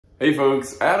Hey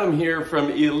folks, Adam here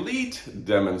from Elite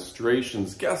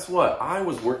Demonstrations. Guess what? I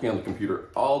was working on the computer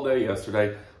all day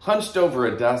yesterday, hunched over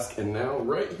a desk, and now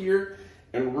right here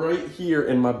and right here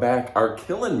in my back are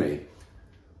killing me.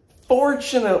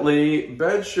 Fortunately,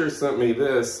 Bedsure sent me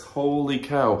this. Holy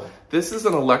cow. This is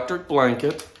an electric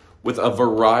blanket with a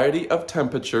variety of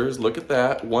temperatures. Look at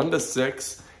that, 1 to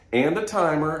 6, and a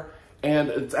timer. And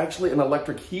it's actually an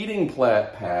electric heating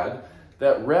pad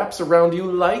that wraps around you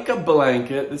like a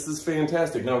blanket. This is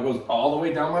fantastic. Now it goes all the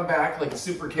way down my back like a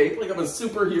super cape, like I'm a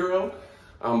superhero.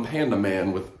 I'm Panda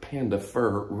Man with panda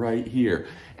fur right here.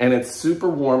 And it's super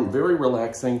warm, very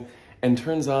relaxing, and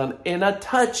turns on in a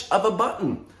touch of a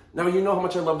button. Now you know how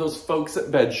much I love those folks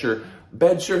at Bedsure.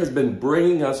 Bedsure has been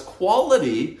bringing us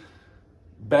quality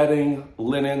bedding,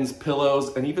 linens,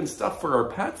 pillows, and even stuff for our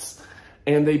pets.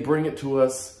 And they bring it to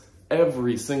us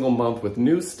every single month with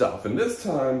new stuff. And this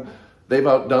time, they've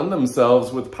outdone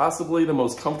themselves with possibly the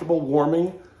most comfortable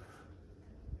warming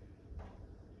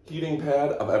heating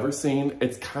pad I've ever seen.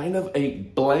 It's kind of a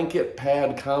blanket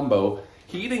pad combo,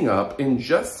 heating up in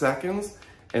just seconds,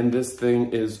 and this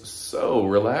thing is so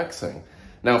relaxing.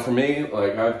 Now for me,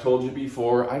 like I've told you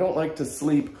before, I don't like to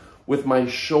sleep with my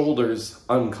shoulders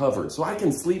uncovered. So I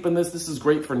can sleep in this. This is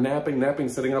great for napping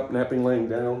sitting up, napping laying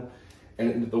down.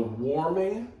 And the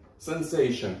warming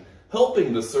sensation,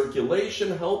 helping the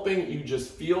circulation, helping you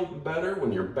just feel better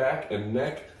when your back and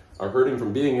neck are hurting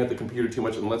from being at the computer too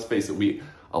much. And let's face it,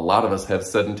 a lot of us have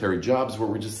sedentary jobs where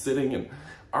we're just sitting and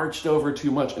arched over too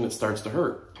much and it starts to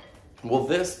hurt. Well,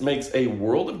 this makes a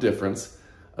world of difference.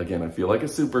 Again, I feel like a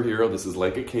superhero. This is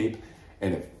like a cape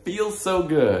and it feels so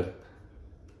good.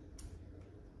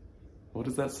 What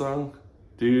is that song?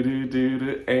 Do do do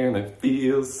do, and it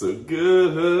feels so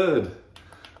good.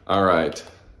 All right.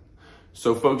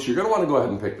 So folks, you're gonna wanna go ahead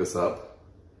and pick this up.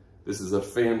 This is a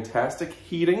fantastic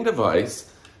heating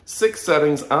device, 6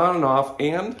 settings on and off,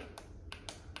 and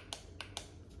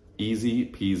easy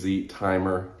peasy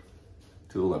timer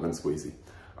to the lemon squeezy.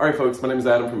 All right folks, my name is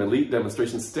Adam from Elite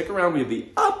Demonstrations. Stick around, we have the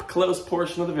up close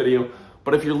portion of the video,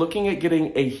 but if you're looking at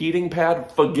getting a heating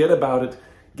pad, forget about it.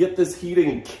 Get this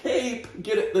heating cape,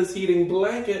 this heating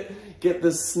blanket, get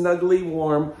this snugly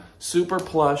warm, super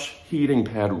plush heating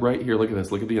pad right here. Look at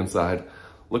this, look at the inside.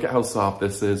 Look at how soft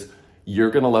this is.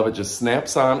 You're gonna love it, just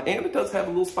snaps on, and it does have a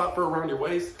little spot for around your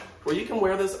waist where you can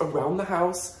wear this around the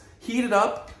house, heat it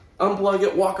up, unplug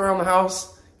it, walk around the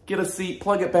house, get a seat,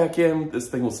 plug it back in. This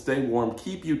thing will stay warm,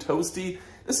 keep you toasty.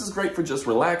 This is great for just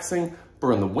relaxing,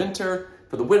 for in the winter,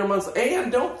 for the winter months,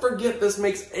 and don't forget this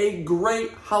makes a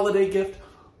great holiday gift,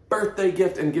 birthday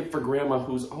gift, and gift for grandma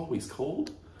who's always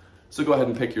cold. So go ahead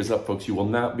and pick yours up, folks. You will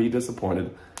not be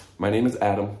disappointed. My name is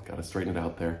Adam. Got to straighten it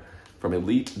out there. From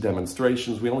Elite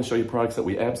Demonstrations, we only show you products that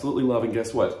we absolutely love, and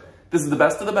guess what? This is the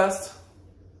best of the best,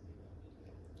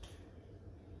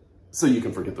 so you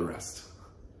can forget the rest.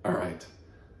 All right.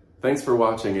 Thanks for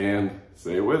watching, and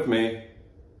say it with me.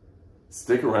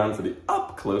 Stick around for the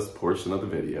up-close portion of the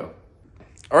video.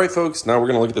 All right, folks. Now we're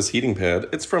going to look at this heating pad.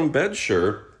 It's from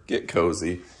Bedsure. Get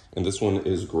cozy. And this one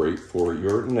is great for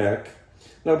your neck.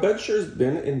 Now, Bedshure's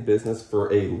been in business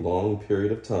for a long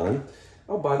period of time.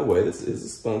 Oh, by the way, this is a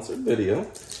sponsored video.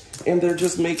 And they're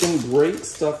just making great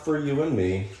stuff for you and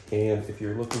me. And if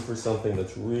you're looking for something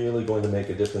that's really going to make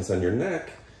a difference on your neck,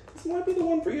 this might be the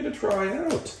one for you to try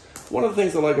out. One of the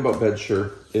things I like about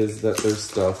Bedsure is that their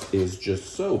stuff is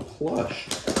just so plush.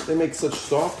 They make such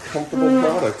soft, comfortable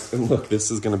products. And look, this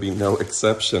is going to be no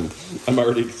exception. I'm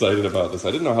already excited about this.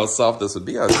 I didn't know how soft this would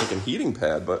be. I was thinking heating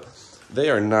pad, but they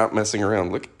are not messing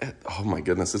around. Look at, oh my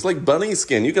goodness, it's like bunny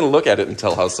skin. You can look at it and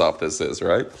tell how soft this is,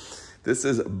 right? This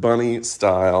is bunny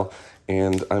style,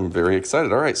 and I'm very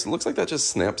excited. All right, so it looks like that just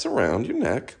snaps around your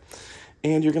neck,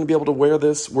 and you're going to be able to wear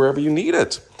this wherever you need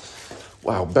it.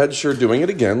 Wow, Bedsure doing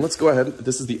it again. Let's go ahead.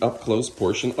 This is the up-close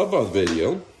portion of our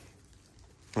video.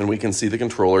 And we can see the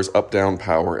controllers, up, down,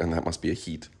 power, and that must be a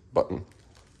heat button.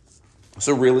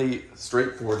 So really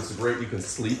straightforward. It's great. You can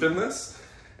sleep in this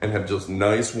and have just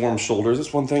nice warm shoulders.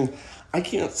 That's one thing. I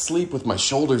can't sleep with my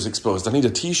shoulders exposed. I need a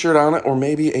t-shirt on it or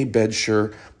maybe a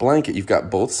Bedsure blanket. You've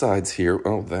got both sides here.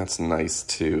 Oh, that's nice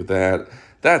too.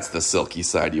 That's the silky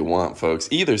side you want, folks.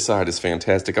 Either side is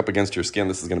fantastic. Up against your skin,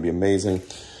 this is going to be amazing.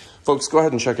 Folks, go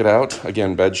ahead and check it out.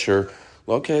 Again, Bedsure.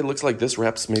 Okay, looks like this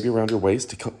wraps maybe around your waist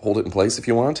to hold it in place if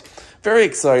you want. Very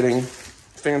exciting,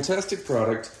 fantastic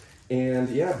product. And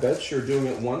yeah, Bedsure doing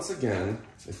it once again.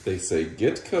 If they say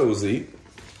get cozy,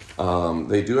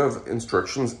 they do have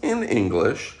instructions in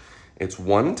English. It's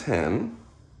 110.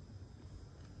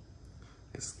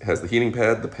 It has the heating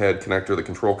pad, the pad connector, the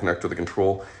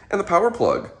control, and the power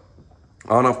plug.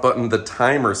 On-off button, the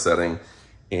timer setting,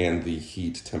 and the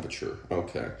heat temperature.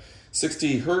 Okay,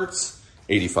 60 hertz,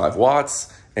 85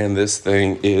 watts, and this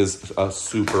thing is a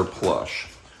super plush.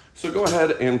 So go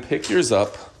ahead and pick yours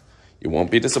up. You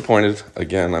won't be disappointed.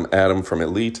 Again, I'm Adam from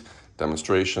Elite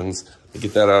Demonstrations. Let me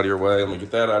get that out of your way. Let me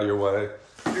get that out of your way.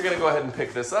 You're gonna go ahead and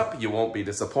pick this up. You won't be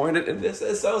disappointed, and this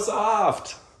is so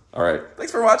soft. All right,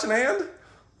 thanks for watching, and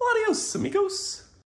adios, amigos.